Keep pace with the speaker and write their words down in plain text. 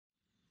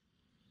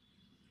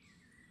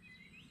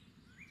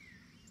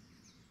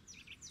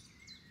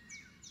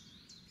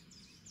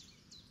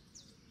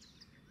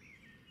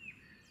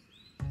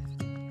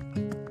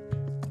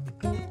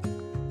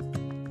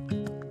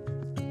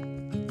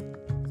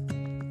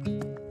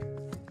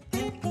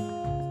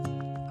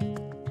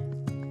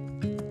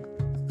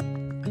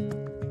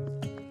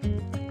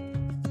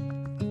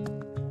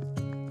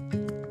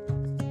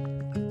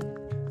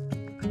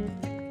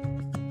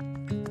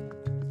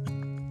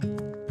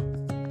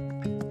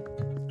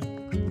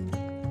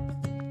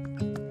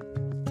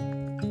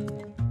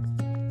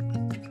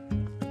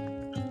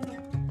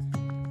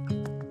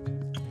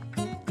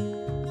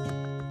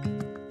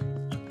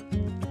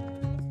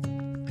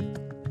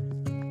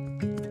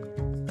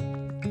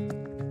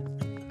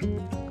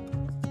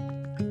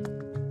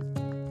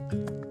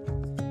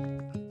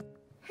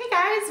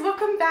guys,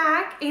 welcome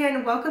back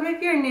and welcome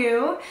if you're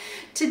new.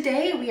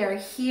 Today we are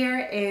here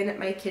in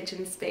my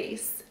kitchen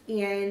space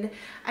and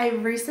I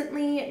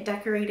recently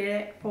decorated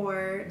it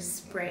for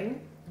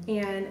spring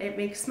and it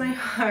makes my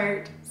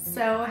heart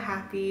so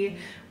happy.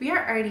 We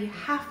are already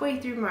halfway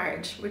through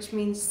March, which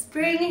means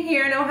spring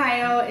here in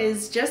Ohio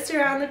is just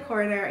around the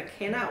corner. I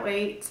cannot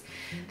wait.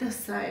 The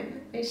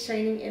sun is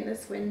shining in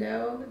this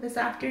window this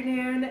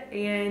afternoon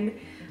and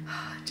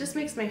it just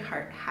makes my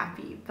heart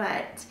happy.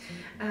 But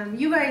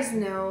you guys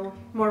know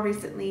more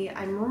recently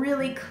I'm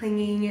really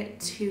clinging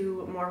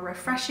to more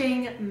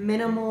refreshing,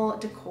 minimal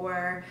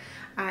decor.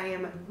 I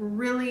am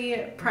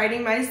really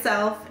priding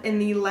myself in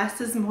the less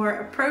is more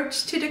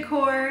approach to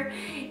decor,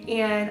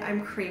 and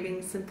I'm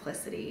craving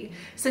simplicity.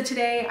 So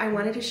today I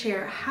wanted to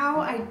share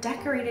how I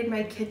decorated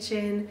my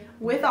kitchen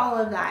with all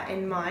of that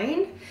in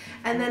mind,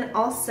 and then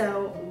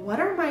also what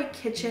are my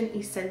kitchen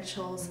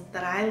essentials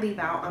that I leave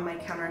out on my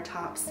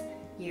countertops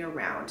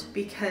year-round,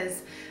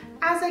 because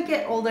as I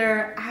get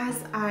older,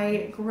 as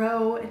I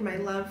grow in my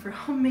love for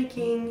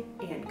homemaking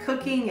and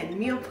cooking and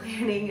meal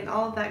planning and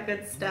all of that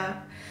good stuff,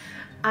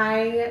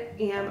 I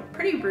am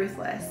pretty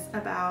ruthless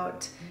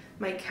about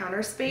my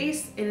counter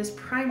space. It is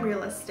prime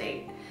real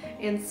estate.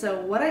 And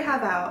so what I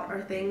have out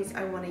are things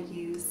I want to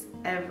use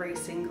every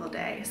single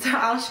day. So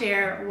I'll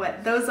share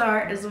what those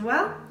are as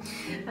well.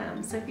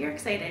 So if you're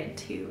excited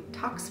to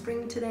talk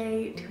spring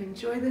today, to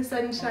enjoy the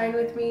sunshine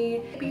with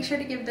me, be sure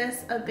to give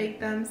this a big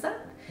thumbs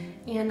up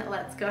and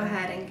let's go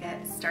ahead and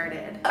get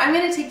started. I'm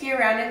going to take you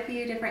around a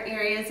few different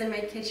areas in my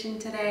kitchen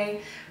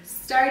today,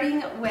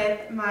 starting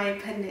with my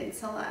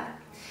peninsula.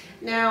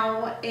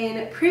 Now,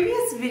 in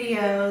previous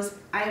videos,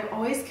 I've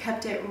always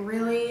kept it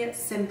really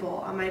simple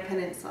on my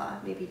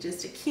peninsula, maybe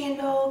just a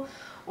candle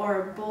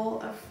or a bowl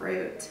of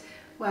fruit.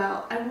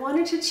 Well, I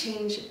wanted to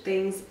change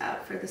things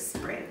up for the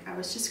spring. I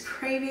was just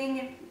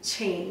craving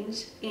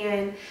change,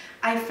 and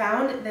I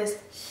found this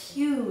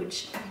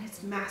huge, I mean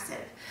it's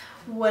massive,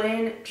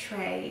 wooden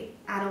tray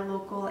at a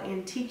local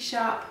antique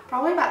shop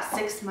probably about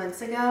 6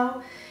 months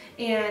ago.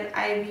 And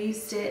I've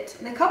used it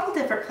in a couple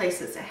different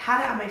places. I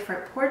had it on my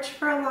front porch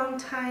for a long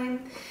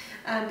time,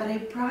 but I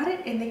brought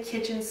it in the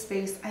kitchen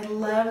space. I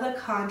love the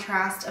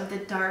contrast of the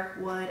dark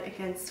wood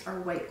against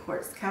our white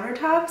quartz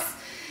countertops.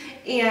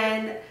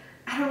 And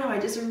I don't know, I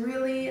just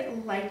really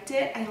liked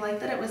it. I liked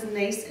that it was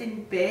nice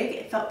and big.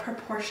 It felt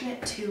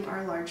proportionate to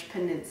our large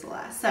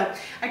peninsula. So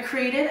I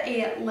created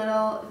a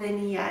little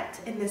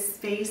vignette in this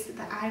space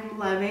that I'm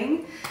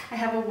loving. I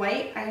have a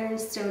white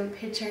ironstone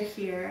pitcher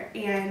here,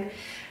 and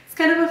it's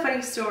kind of a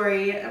funny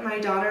story. My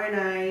daughter and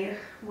I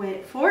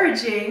went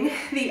foraging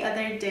the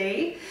other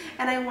day,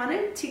 and I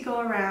wanted to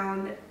go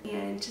around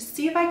and just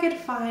see if I could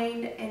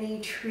find any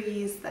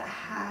trees that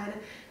had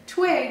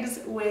twigs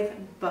with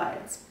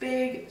buds,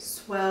 big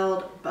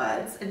swelled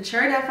buds. And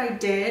sure enough, I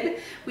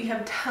did. We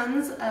have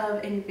tons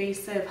of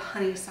invasive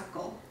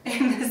honeysuckle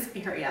in this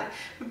area.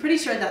 I'm pretty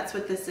sure that's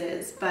what this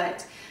is,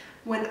 but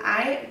when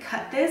I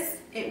cut this,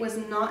 it was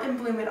not in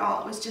bloom at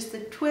all. It was just the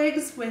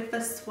twigs with the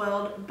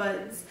swelled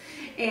buds.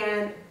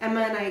 And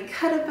Emma and I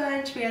cut a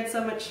bunch. We had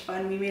so much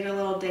fun. We made a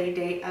little day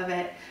date of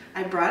it.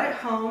 I brought it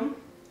home.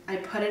 I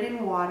put it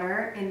in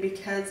water, and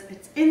because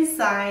it's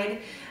inside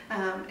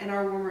in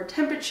our warmer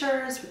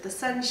temperatures with the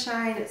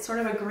sunshine, it's sort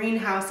of a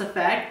greenhouse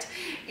effect,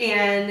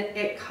 and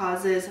it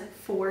causes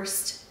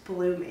forced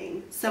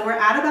blooming. So we're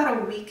at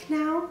about a week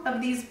now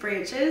of these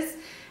branches,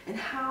 and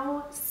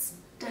how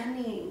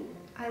stunning.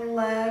 I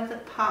love the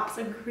pops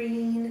of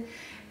green.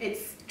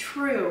 It's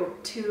true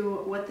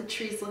to what the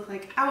trees look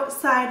like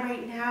outside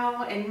right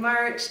now in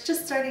March,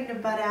 just starting to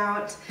bud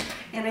out.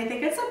 And I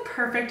think it's a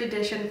perfect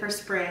addition for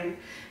spring.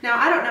 Now,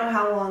 I don't know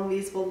how long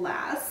these will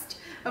last,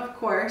 of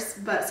course,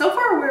 but so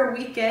far we're a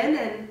week in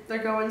and they're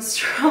going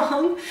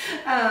strong.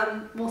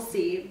 We'll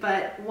see,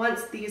 but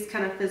once these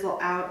kind of fizzle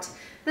out,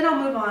 then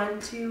I'll move on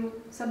to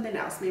something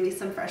else, maybe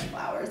some fresh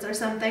flowers or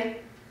something.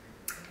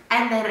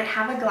 And then I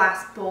have a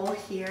glass bowl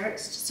here.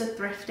 It's just a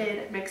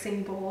thrifted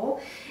mixing bowl,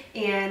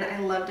 and I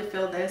love to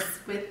fill this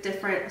with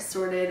different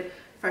assorted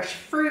fresh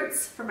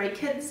fruits for my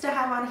kids to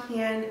have on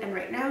hand. And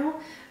right now,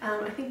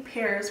 I think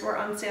pears were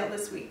on sale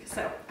this week,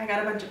 so I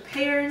got a bunch of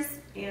pears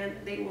and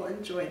they will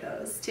enjoy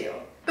those too.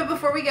 But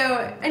before we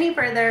go any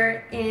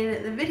further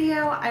in the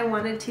video, I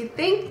wanted to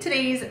thank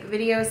today's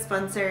video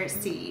sponsor,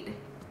 Seed.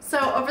 So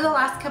over the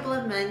last couple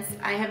of months,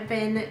 I have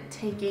been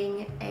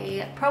taking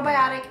a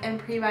probiotic and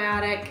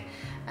prebiotic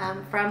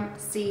from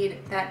Seed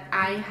that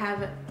I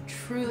have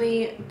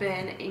truly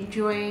been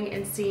enjoying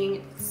and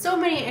seeing so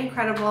many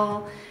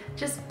incredible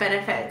just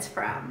benefits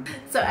from.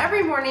 So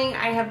every morning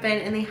I have been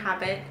in the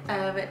habit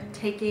of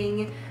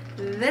taking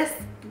this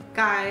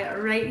guy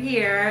right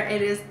here.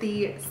 It is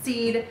the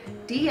Seed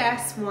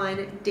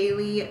DS1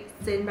 Daily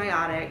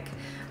Synbiotic.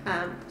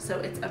 So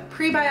it's a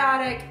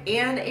prebiotic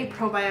and a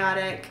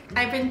probiotic.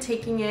 I've been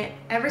taking it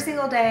every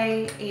single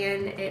day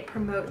and it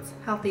promotes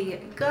healthy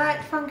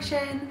gut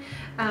function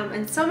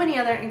and so many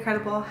other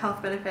incredible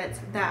health benefits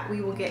that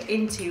we will get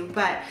into.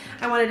 But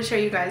I wanted to show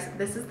you guys,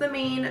 this is the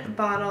main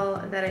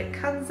bottle that it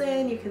comes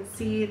in. You can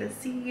see the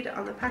seed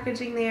on the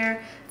packaging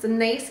there. It's a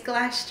nice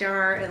glass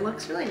jar. It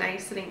looks really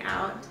nice sitting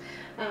out.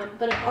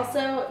 But it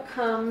also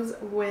comes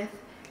with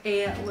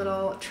a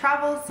little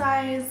travel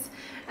size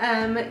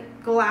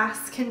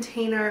glass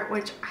container,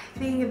 which I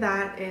think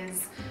that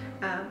is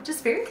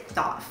just very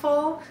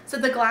thoughtful. So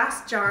the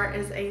glass jar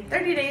is a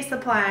 30-day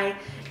supply,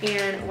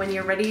 and when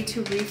you're ready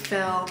to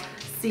refill,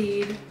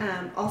 Seed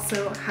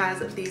also has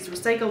these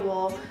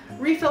recyclable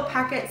refill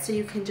packets, so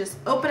you can just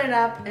open it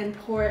up and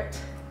pour it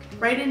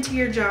right into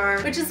your jar,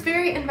 which is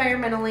very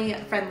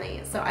environmentally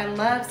friendly. So I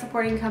love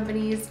supporting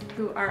companies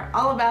who are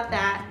all about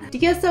that.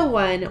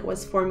 DS-01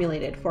 was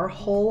formulated for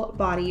whole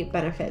body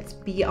benefits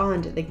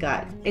beyond the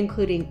gut,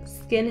 including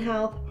skin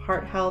health,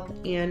 heart health,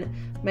 and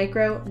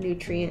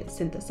micronutrient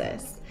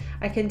synthesis.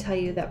 I can tell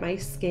you that my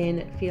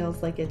skin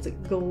feels like it's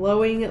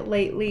glowing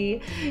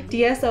lately.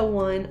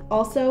 DS-01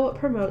 also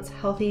promotes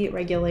healthy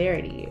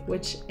regularity,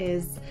 which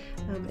is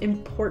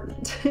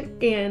important,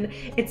 and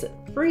it's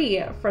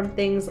free from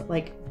things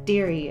like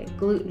dairy,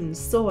 gluten,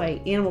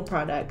 soy, animal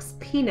products,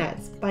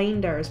 peanuts,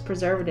 binders,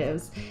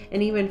 preservatives,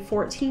 and even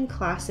 14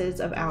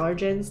 classes of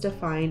allergens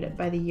defined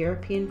by the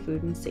European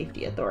Food and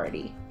Safety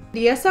Authority.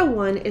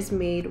 DS-01 is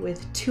made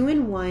with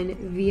 2-in-1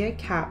 via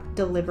cap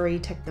delivery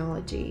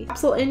technology.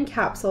 Capsule in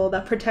capsule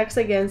that protects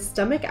against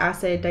stomach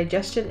acid,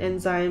 digestion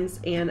enzymes,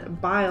 and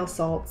bile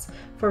salts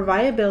for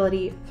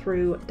viability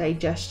through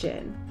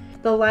digestion.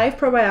 The live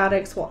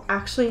probiotics will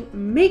actually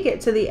make it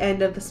to the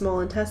end of the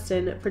small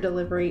intestine for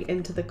delivery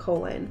into the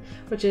colon,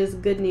 which is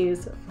good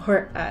news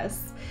for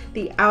us.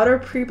 The outer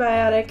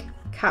prebiotic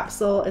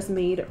capsule is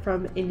made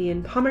from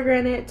Indian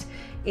pomegranate,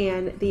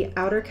 and the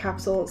outer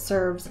capsule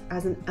serves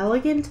as an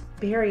elegant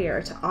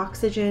barrier to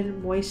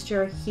oxygen,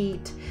 moisture,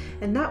 heat,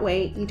 and that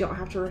way you don't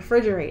have to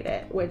refrigerate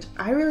it, which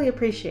I really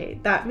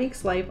appreciate. That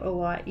makes life a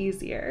lot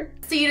easier.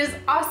 Seed is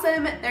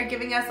awesome. They're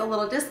giving us a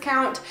little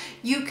discount.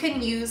 You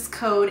can use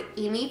code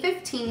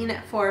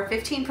AMY15 for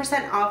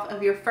 15% off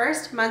of your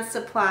first month's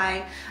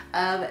supply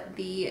of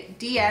the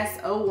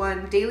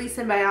DS-01 Daily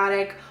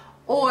Symbiotic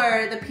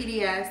or the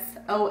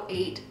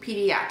PDS-08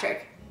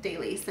 Pediatric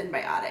Daily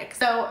Symbiotic.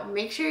 So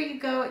make sure you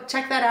go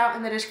check that out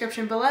in the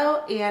description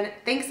below, and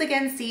thanks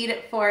again,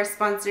 Seed, for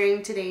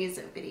sponsoring today's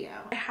video.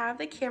 I have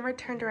the camera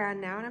turned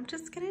around now, and I'm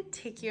just gonna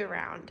take you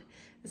around.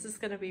 This is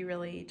gonna be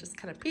really just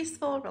kind of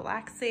peaceful,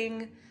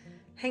 relaxing,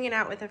 hanging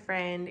out with a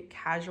friend,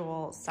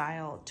 casual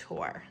style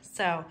tour.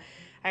 So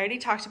I already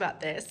talked about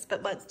this,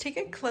 but let's take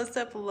a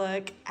close-up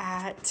look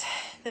at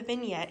the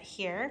vignette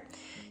here.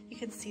 You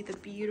can see the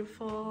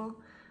beautiful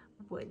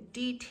wood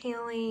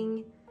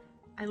detailing.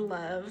 I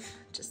love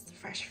just the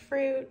fresh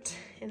fruit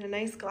in a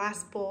nice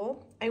glass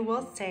bowl. I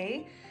will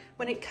say,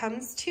 when it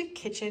comes to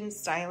kitchen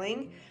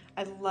styling,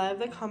 I love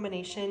the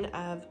combination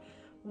of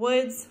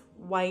woods,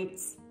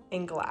 whites,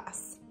 and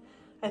glass.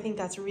 I think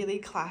that's really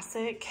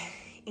classic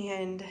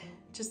and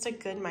just a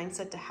good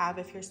mindset to have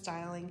if you're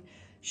styling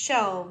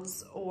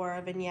shelves or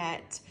a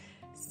vignette.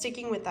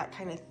 Sticking with that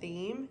kind of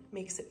theme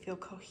makes it feel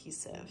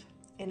cohesive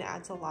and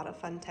adds a lot of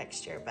fun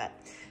texture. But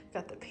I've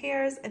got the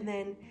pears, and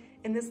then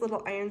in this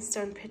little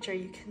ironstone pitcher,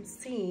 you can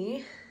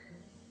see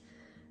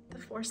the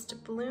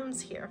forced blooms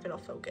here, if it'll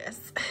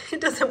focus. It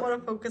doesn't want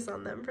to focus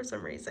on them for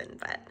some reason,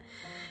 but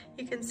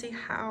you can see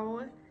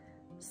how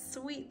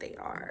sweet they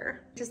are.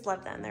 Just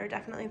love them. They're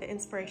definitely the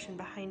inspiration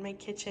behind my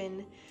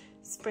kitchen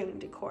spring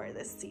decor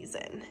this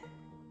season.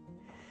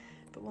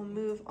 But we'll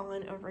move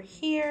on over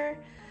here.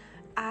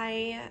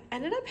 I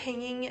ended up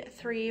hanging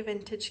 3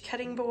 vintage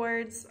cutting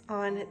boards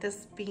on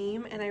this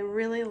beam, and I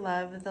really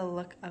love the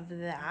look of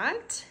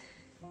that.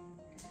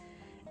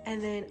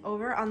 And then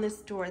over on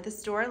this door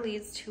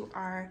leads to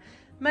our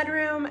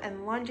mudroom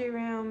and laundry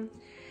room.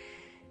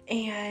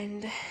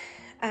 And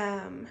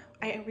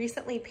I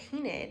recently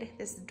painted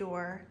this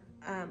door.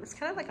 It's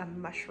kind of like a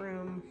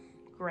mushroom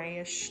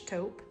grayish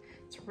taupe.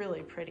 It's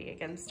really pretty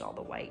against all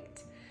the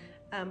white.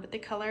 But the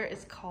color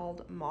is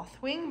called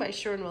Mothwing by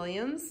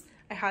Sherwin-Williams.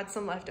 I had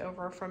some left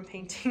over from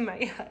painting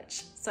my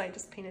hutch, so I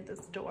just painted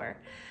this door.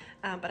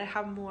 But I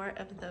have more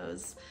of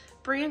those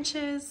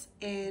branches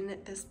in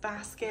this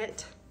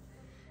basket.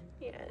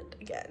 And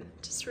again,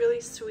 just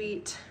really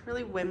sweet,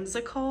 really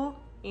whimsical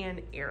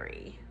and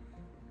airy.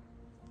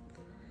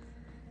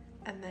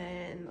 And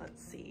then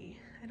let's see,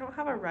 I don't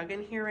have a rug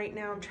in here right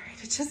now. I'm trying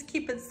to just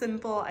keep it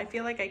simple. I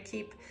feel like I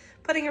keep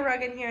putting a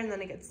rug in here and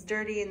then it gets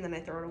dirty and then I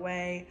throw it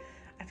away.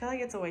 I feel like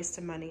it's a waste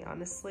of money,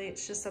 honestly.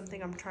 It's just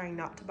something I'm trying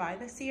not to buy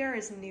this year,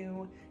 is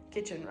new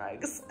kitchen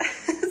rugs.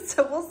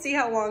 So we'll see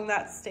how long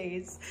that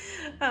stays,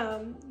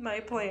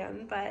 my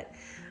plan. But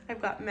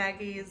I've got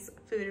Maggie's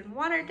food and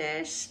water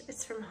dish.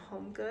 It's from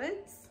Home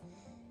Goods.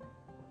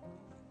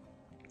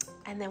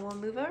 And then we'll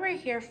move over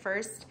here.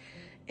 First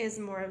is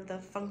more of the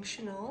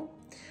functional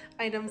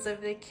items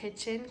of the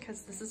kitchen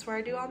because this is where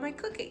I do all my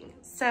cooking.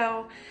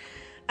 So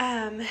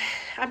I'm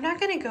not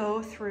gonna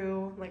go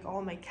through like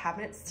all my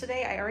cabinets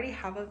today. I already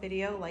have a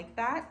video like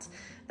that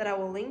I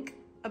will link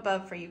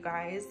above for you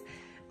guys.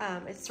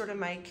 It's sort of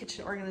my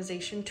kitchen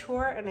organization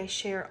tour, and I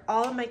share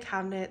all of my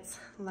cabinets,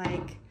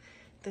 like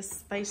this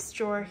spice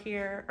drawer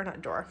here, or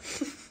not drawer,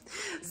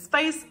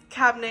 spice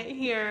cabinet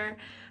here.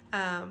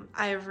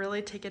 I've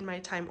really taken my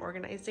time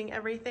organizing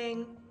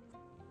everything.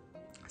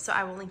 So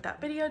I will link that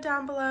video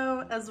down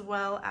below, as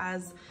well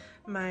as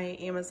my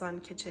Amazon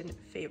kitchen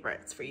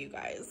favorites for you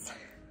guys.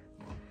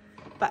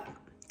 But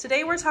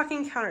today we're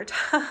talking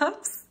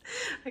countertops.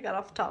 I got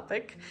off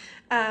topic.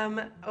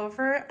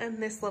 Over in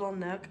this little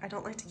nook, I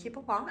don't like to keep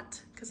a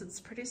lot because it's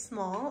pretty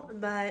small,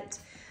 but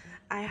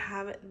I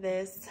have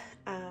this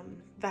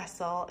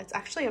vessel. It's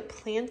actually a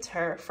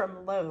planter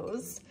from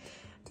Lowe's.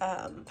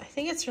 I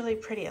think it's really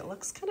pretty. It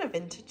looks kind of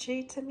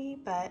vintagey to me,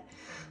 but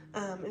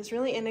it's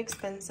really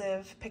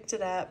inexpensive. Picked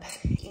it up,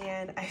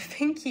 and I've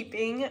been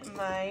keeping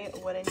my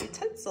wooden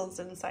utensils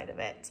inside of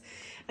it.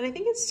 And I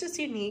think it's just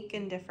unique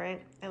and different.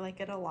 I like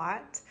it a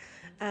lot.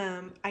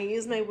 I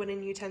use my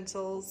wooden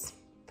utensils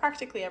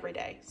practically every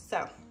day,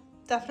 so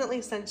definitely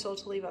essential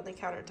to leave on the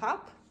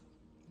countertop.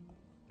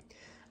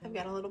 I've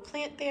got a little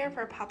plant there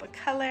for a pop of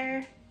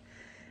color.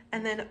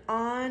 And then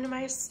on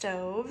my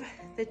stove,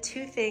 the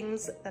two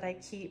things that I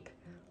keep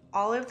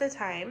all of the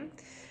time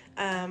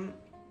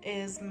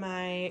is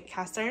my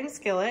cast iron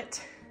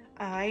skillet.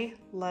 I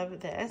love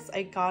this.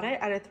 I got it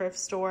at a thrift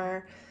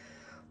store,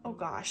 oh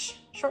gosh,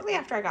 shortly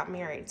after I got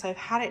married. So I've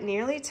had it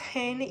nearly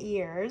 10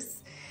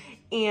 years,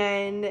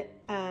 and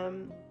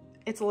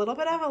it's a little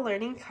bit of a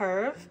learning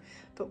curve,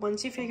 but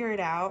once you figure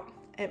it out,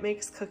 it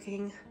makes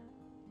cooking,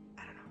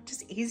 I don't know,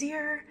 just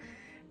easier.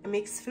 It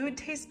makes food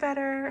taste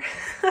better.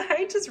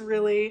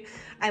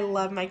 I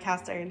love my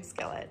cast iron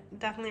skillet.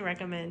 Definitely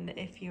recommend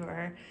if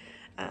you're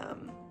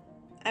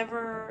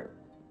ever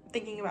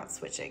thinking about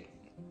switching.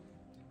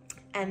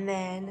 And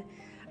then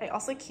I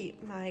also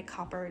keep my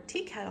copper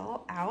tea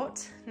kettle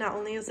out. Not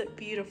only is it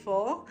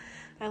beautiful,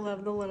 I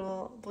love the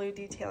little blue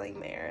detailing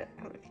there.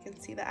 I don't know if you can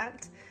see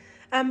that,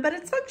 but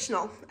it's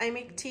functional. I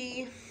make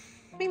tea,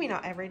 maybe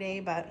not every day,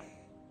 but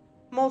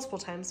multiple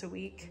times a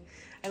week.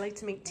 I like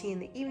to make tea in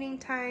the evening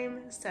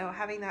time, so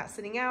having that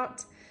sitting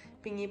out,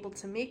 being able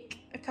to make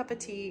a cup of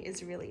tea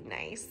is really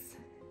nice.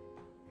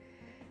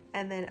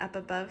 And then up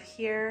above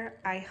here,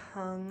 I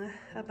hung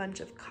a bunch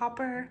of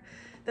copper.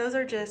 Those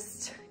are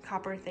just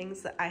copper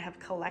things that I have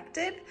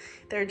collected.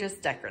 They're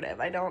just decorative.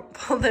 I don't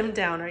pull them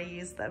down or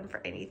use them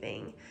for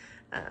anything,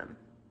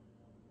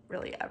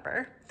 really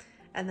ever.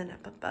 And then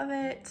up above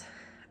it,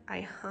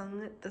 I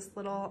hung this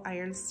little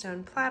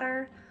ironstone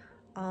platter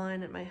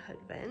on my hood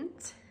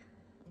vent.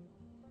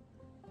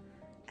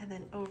 And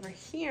then over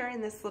here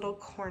in this little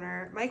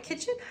corner, my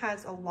kitchen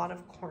has a lot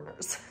of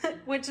corners,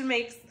 which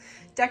makes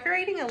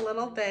decorating a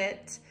little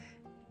bit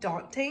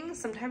daunting.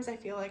 Sometimes I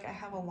feel like I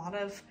have a lot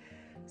of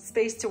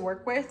space to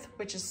work with,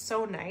 which is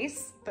so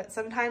nice, but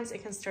sometimes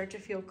it can start to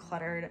feel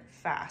cluttered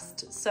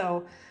fast.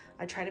 So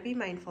I try to be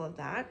mindful of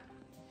that.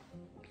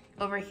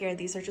 Over here,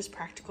 these are just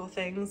practical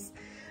things.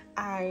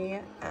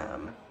 I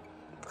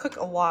cook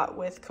a lot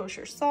with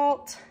kosher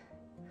salt.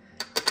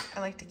 I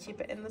like to keep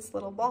it in this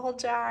little ball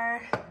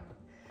jar.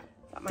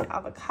 Got my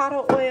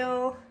avocado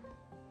oil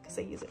because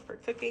I use it for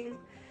cooking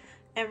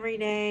every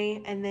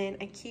day. And then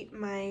I keep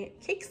my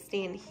cake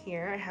stand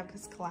here. I have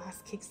this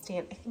glass cake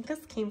stand. I think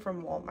this came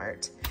from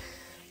Walmart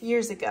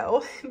years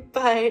ago,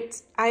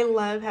 but I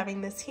love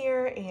having this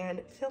here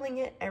and filling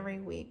it every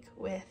week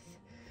with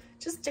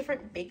just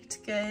different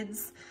baked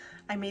goods.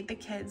 I made the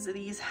kids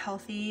these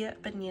healthy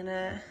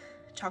banana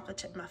chocolate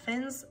chip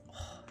muffins.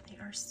 Oh, they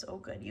are so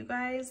good, you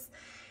guys.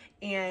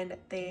 And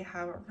they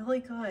have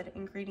really good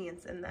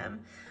ingredients in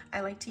them.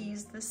 I like to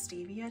use the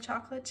stevia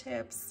chocolate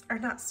chips, or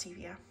not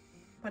stevia,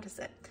 what is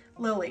it?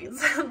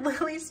 Lily's,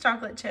 Lily's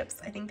chocolate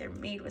chips. I think they're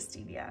made with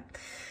stevia.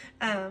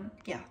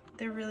 Yeah,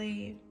 they're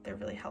really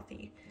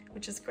healthy,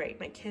 which is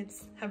great. My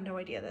kids have no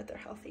idea that they're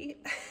healthy.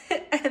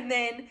 And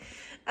then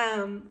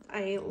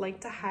I like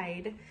to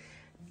hide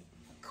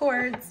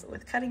cords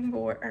with cutting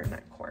board, or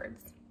not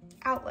cords,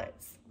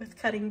 outlets with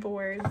cutting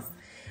boards.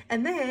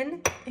 And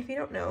then, if you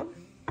don't know,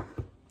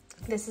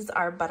 this is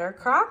our butter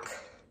crock.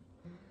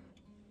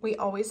 We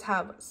always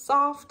have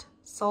soft,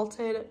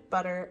 salted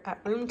butter at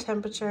room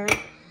temperature.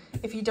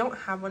 If you don't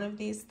have one of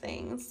these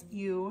things,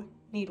 you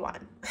need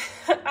one.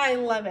 I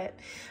love it.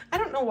 I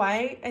don't know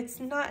why.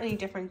 It's not any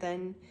different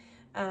than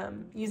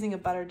using a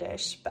butter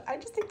dish, but I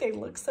just think they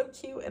look so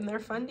cute and they're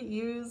fun to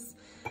use.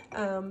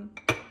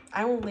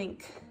 I will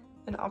link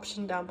an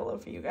option down below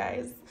for you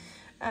guys.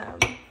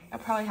 I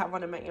probably have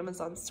one in my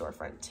Amazon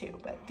storefront too,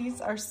 but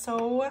these are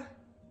so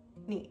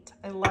neat.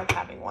 I love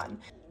having one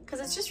because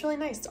it's just really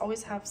nice to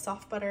always have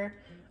soft butter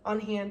on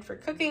hand for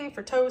cooking,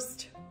 for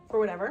toast, for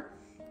whatever.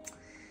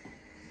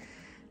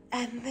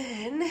 And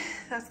then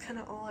that's kind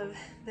of all of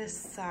this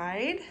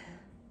side.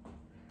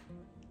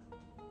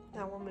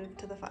 Now we'll move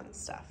to the fun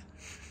stuff.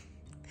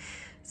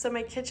 So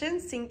my kitchen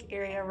sink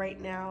area right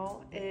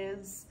now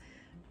is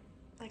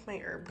like my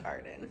herb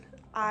garden.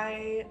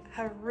 I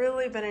have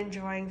really been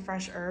enjoying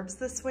fresh herbs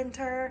this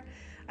winter.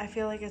 I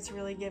feel like it's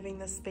really giving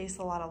this space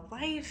a lot of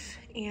life,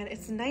 and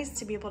it's nice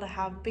to be able to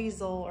have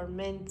basil or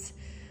mint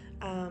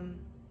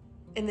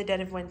in the dead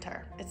of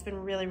winter. It's been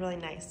really, really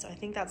nice. So I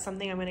think that's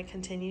something I'm going to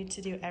continue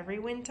to do every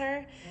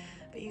winter.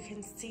 But you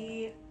can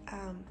see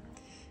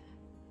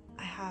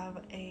I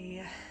have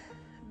a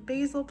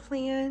basil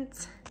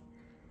plant.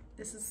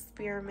 This is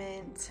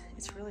spearmint.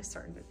 It's really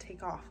starting to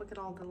take off. Look at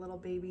all the little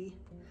baby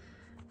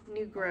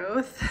new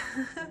growth.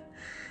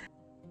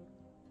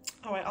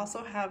 Oh, I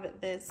also have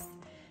this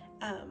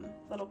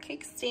little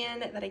cake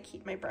stand that I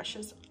keep my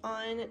brushes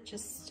on,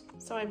 just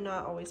so I'm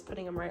not always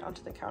putting them right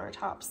onto the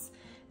countertops.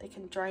 They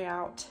can dry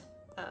out.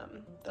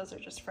 Those are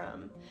just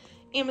from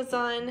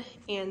Amazon,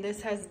 and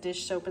this has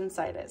dish soap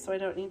inside it, so I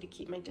don't need to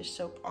keep my dish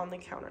soap on the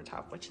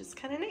countertop, which is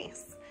kind of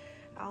nice.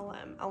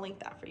 I'll link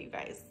that for you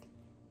guys.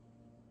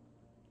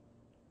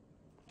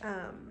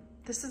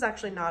 This is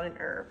actually not an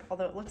herb,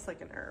 although it looks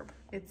like an herb.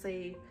 It's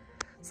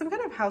some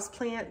kind of house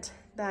plant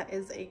that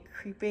is a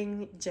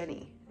creeping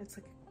Jenny. It's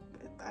like,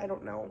 I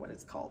don't know what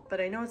it's called, but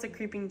I know it's a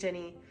creeping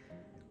Jenny,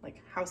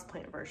 like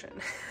houseplant version.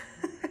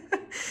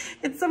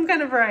 It's some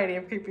kind of variety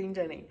of creeping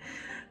Jenny.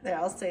 There,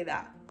 I'll say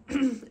that.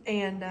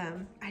 And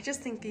I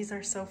just think these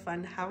are so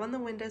fun to have on the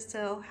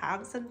windowsill,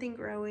 have something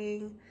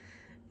growing.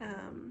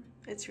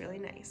 It's really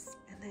nice.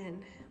 And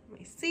then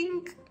my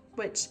sink,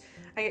 which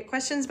I get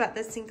questions about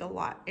this sink a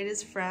lot. It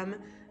is from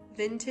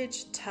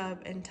Vintage Tub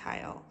and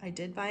Tile. I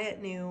did buy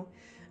it new.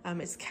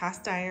 It's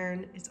cast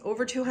iron. It's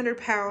over 200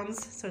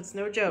 pounds, so it's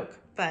no joke,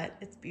 but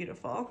it's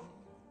beautiful.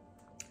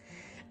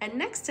 And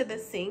next to the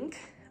sink,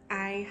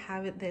 I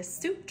have this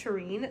soup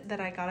tureen that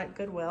I got at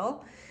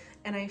Goodwill,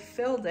 and I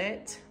filled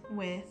it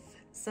with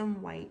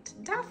some white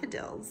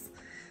daffodils.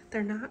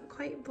 They're not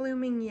quite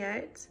blooming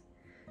yet,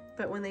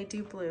 but when they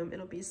do bloom,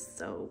 it'll be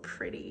so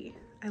pretty.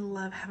 I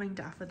love having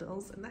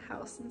daffodils in the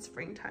house in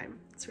springtime.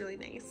 It's really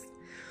nice.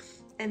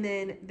 And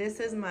then this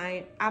is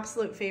my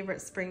absolute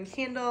favorite spring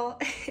candle.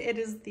 It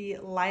is the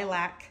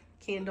lilac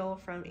candle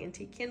from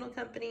Antique Candle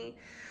Company.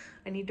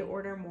 I need to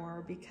order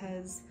more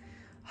because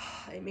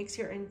it makes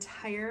your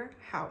entire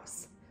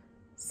house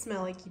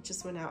smell like you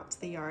just went out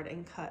to the yard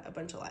and cut a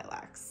bunch of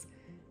lilacs.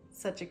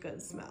 Such a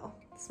good smell.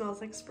 It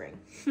smells like spring.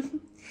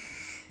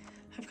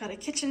 I've got a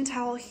kitchen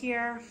towel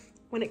here.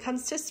 When it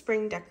comes to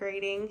spring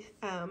decorating,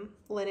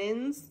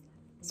 linens,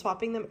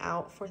 swapping them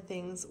out for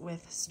things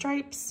with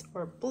stripes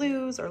or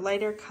blues or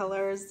lighter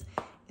colors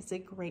is a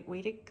great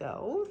way to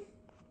go.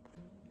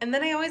 And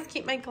then I always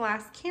keep my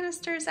glass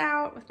canisters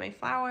out with my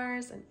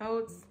flowers and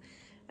oats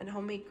and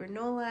homemade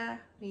granola.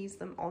 We use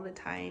them all the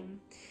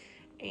time,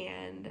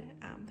 and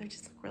they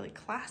just look really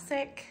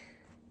classic.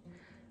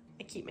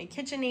 I keep my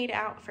KitchenAid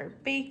out for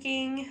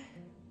baking.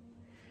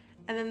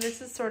 And then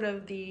this is sort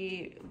of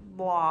the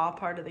blah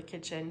part of the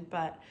kitchen,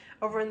 but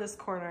over in this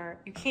corner,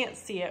 you can't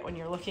see it when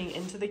you're looking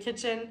into the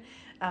kitchen,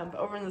 but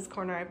over in this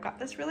corner, I've got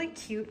this really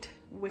cute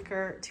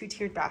wicker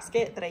two-tiered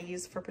basket that I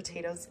use for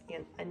potatoes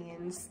and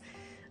onions,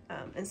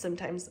 and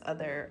sometimes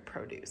other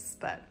produce,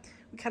 but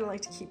we kind of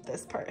like to keep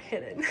this part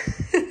hidden.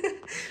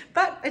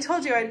 But I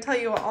told you I'd tell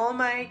you what all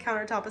my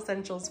countertop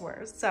essentials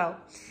were. So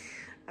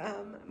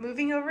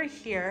moving over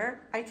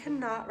here, I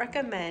cannot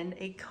recommend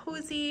a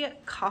cozy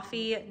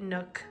coffee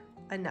nook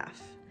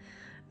enough.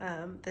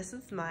 This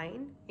is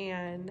mine,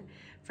 and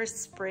for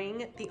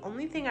spring, the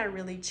only thing I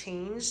really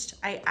changed,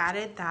 I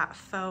added that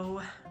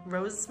faux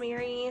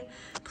rosemary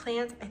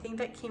plant. I think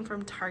that came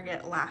from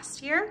Target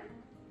last year,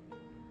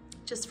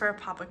 just for a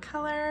pop of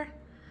color.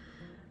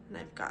 And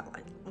I've got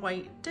like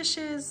white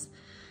dishes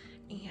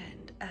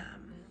and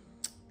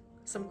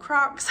some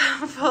crocks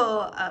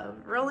full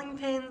of rolling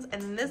pins,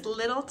 and this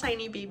little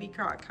tiny baby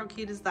crock, how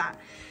cute is that,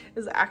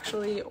 is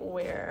actually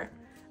where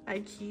I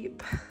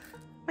keep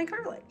my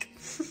garlic.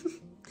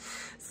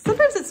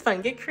 Sometimes it's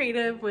fun, get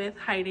creative with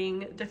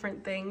hiding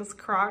different things.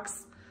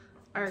 Crocks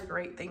are a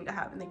great thing to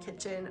have in the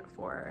kitchen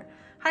for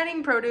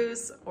hiding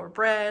produce or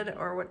bread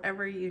or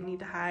whatever you need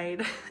to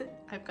hide.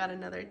 I've got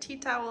another tea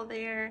towel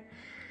there.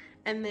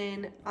 And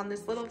then on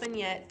this little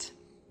vignette,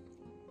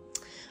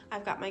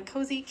 I've got my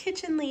cozy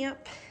kitchen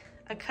lamp,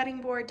 a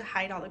cutting board to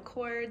hide all the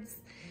cords.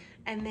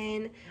 And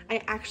then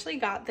I actually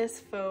got this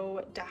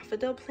faux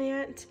daffodil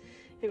plant.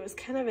 It was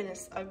kind of in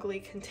this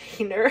ugly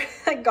container.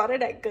 I got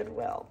it at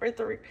Goodwill for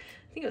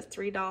I think it was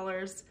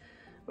 $3,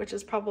 which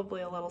is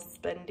probably a little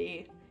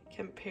spendy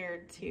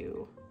compared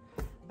to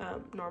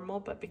normal,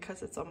 but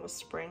because it's almost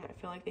spring, I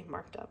feel like they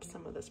marked up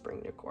some of the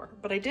spring decor.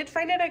 But I did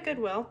find it at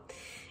Goodwill,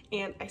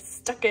 and I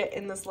stuck it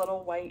in this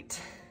little white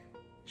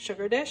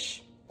sugar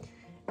dish,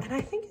 and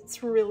I think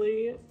it's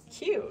really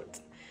cute.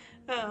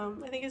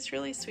 I think it's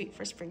really sweet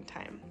for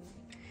springtime.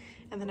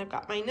 And then I've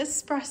got my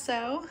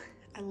Nespresso.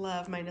 I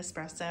love my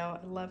Nespresso.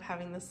 I love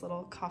having this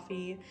little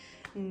coffee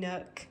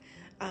nook.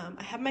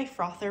 I have my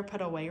frother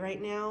put away right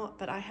now,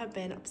 but I have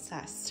been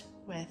obsessed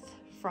with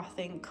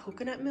frothing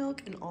coconut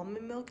milk and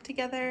almond milk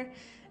together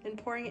and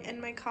pouring it in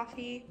my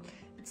coffee.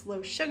 It's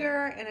low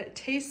sugar and it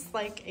tastes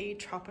like a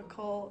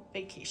tropical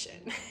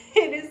vacation.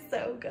 It is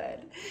so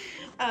good.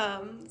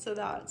 So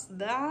that's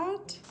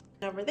that.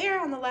 And over there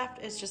on the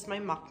left is just my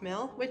mock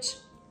meal, which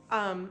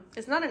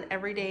is not an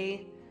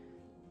everyday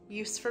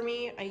use for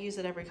me. I use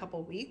it every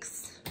couple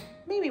weeks,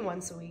 maybe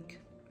once a week.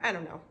 I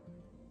don't know.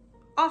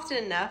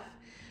 Often enough.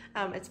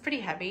 It's pretty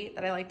heavy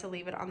that I like to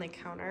leave it on the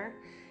counter.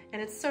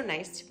 And it's so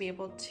nice to be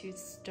able to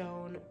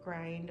stone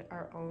grind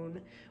our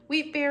own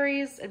wheat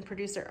berries and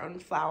produce our own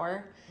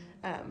flour.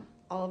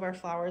 All of our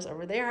flours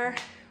over there,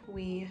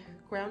 we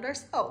ground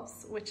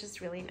ourselves, which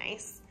is really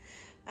nice.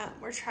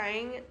 We're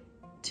trying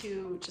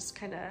to just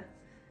kind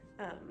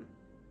of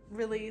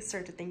really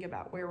start to think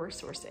about where we're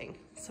sourcing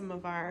some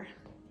of our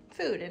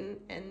food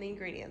and the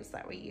ingredients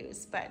that we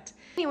use. But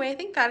anyway, I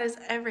think that is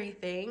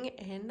everything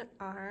in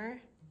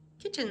our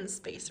kitchen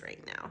space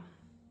right now.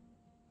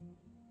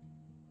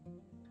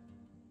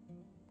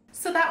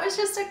 So that was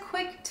just a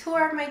quick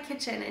tour of my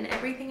kitchen and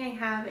everything I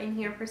have in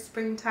here for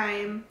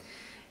springtime.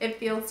 It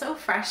feels so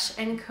fresh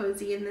and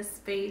cozy in this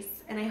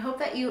space, and I hope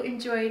that you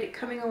enjoyed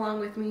coming along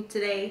with me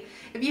today.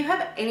 If you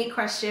have any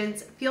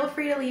questions, feel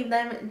free to leave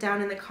them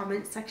down in the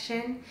comments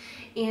section.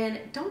 And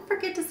don't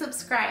forget to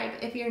subscribe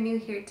if you're new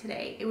here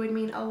today. It would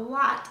mean a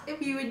lot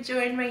if you would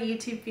join my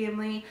YouTube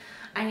family.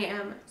 I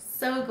am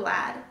so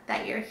glad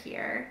that you're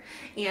here,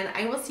 and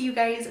I will see you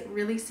guys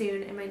really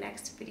soon in my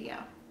next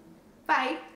video. Bye!